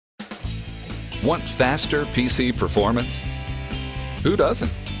Want faster PC performance? Who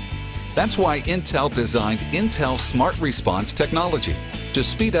doesn't? That's why Intel designed Intel Smart Response technology to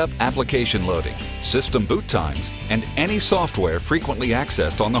speed up application loading, system boot times, and any software frequently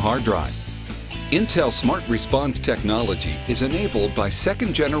accessed on the hard drive. Intel Smart Response technology is enabled by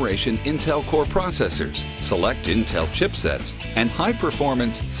second-generation Intel Core processors, select Intel chipsets, and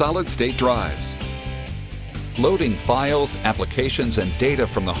high-performance solid-state drives. Loading files, applications, and data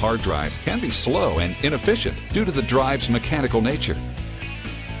from the hard drive can be slow and inefficient due to the drive's mechanical nature.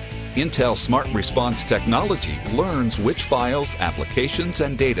 Intel Smart Response technology learns which files, applications,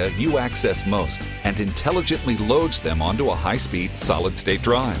 and data you access most and intelligently loads them onto a high-speed solid-state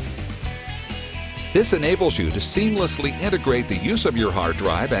drive. This enables you to seamlessly integrate the use of your hard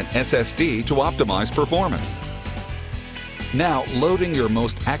drive and SSD to optimize performance. Now, loading your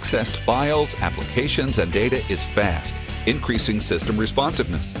most accessed files, applications, and data is fast, increasing system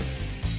responsiveness.